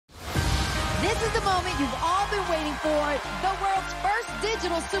This is the moment you've all been waiting for. The world's first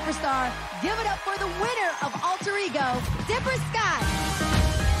digital superstar. Give it up for the winner of Alter Ego, Dipper Scott.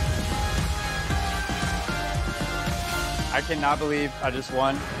 I cannot believe I just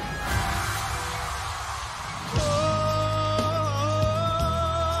won.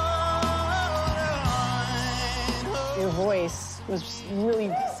 Your voice was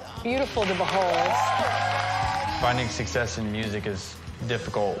really beautiful to behold. Finding success in music is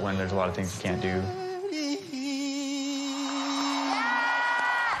difficult when there's a lot of things you can't do.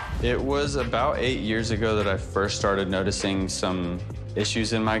 It was about 8 years ago that I first started noticing some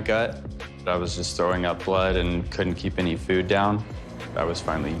issues in my gut. I was just throwing up blood and couldn't keep any food down. I was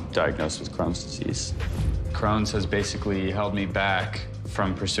finally diagnosed with Crohn's disease. Crohn's has basically held me back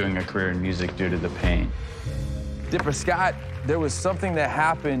from pursuing a career in music due to the pain. Dipper Scott, there was something that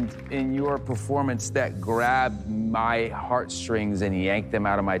happened in your performance that grabbed my heartstrings and yanked them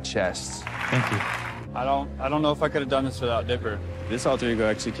out of my chest. Thank you. I don't know if I could have done this without Dipper. This alter ego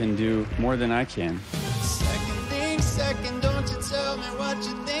actually can do more than I can. Second thing, second, don't you tell me what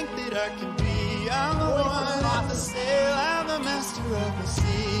you think that I can be. I'm the one at the sail, I'm the master of the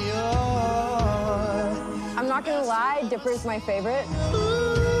sea. Oh, I'm not gonna lie, Dipper's my favorite.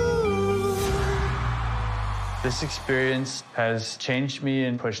 This experience has changed me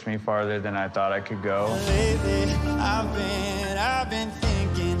and pushed me farther than I thought I could go. lately, I've been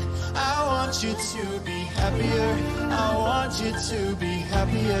thinking, I want you to be happier. I want you to be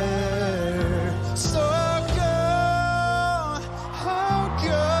happier. So go, oh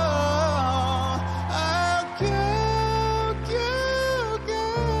go, oh go, go, go.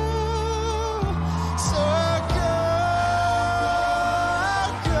 So go,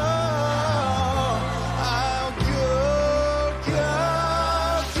 go, oh go, go,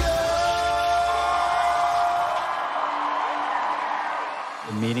 go.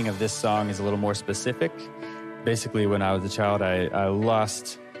 The meaning of this song is a little more specific. Basically, when I was a child, I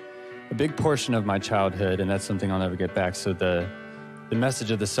lost a big portion of my childhood, and that's something I'll never get back. So the message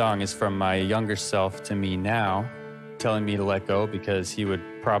of the song is from my younger self to me now, telling me to let go because he would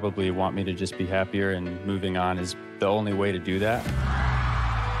probably want me to just be happier, and moving on is the only way to do that. And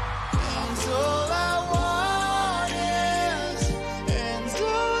all I want is, and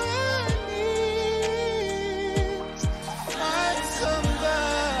all I need is find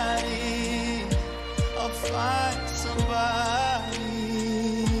somebody, I'll find somebody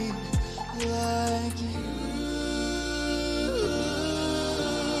like you.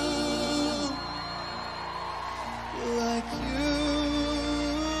 Like you.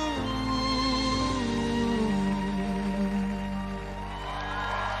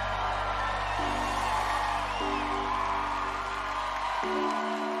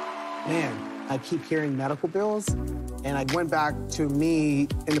 Man, I keep hearing medical bills, and I went back to me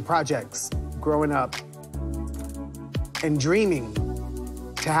in the projects, growing up and dreaming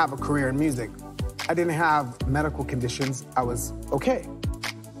to have a career in music. I didn't have medical conditions, I was okay.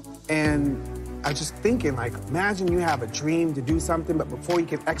 And I was just thinking, like, imagine you have a dream to do something, but before you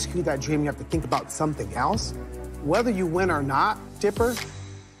can execute that dream, you have to think about something else. Whether you win or not, Dipper,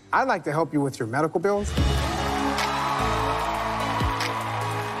 I'd like to help you with your medical bills.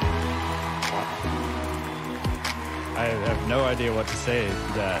 I have no idea what to say to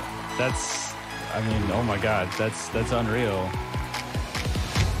that. That's, I mean, oh my God, that's unreal.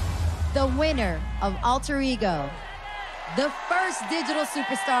 The winner of Alter Ego, the first digital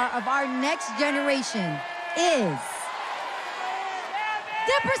superstar of our next generation, is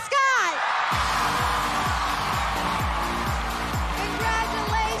Dipper Scott.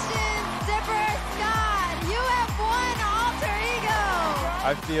 Congratulations, Dipper Scott. You have won Alter Ego.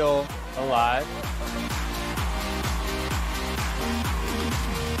 I feel alive.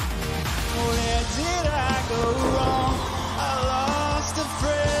 Where did I go wrong? I lost a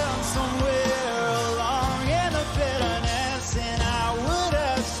friend somewhere along in the bitterness, and I would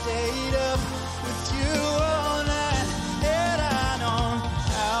have stayed up with you all night had I known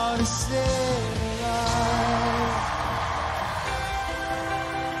how to stay alive.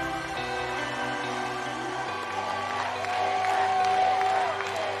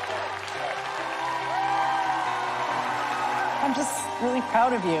 I'm just really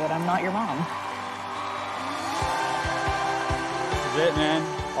proud of you, and I'm not your mom. This is it, man.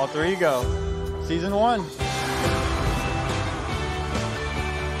 Alter Ego, season 1.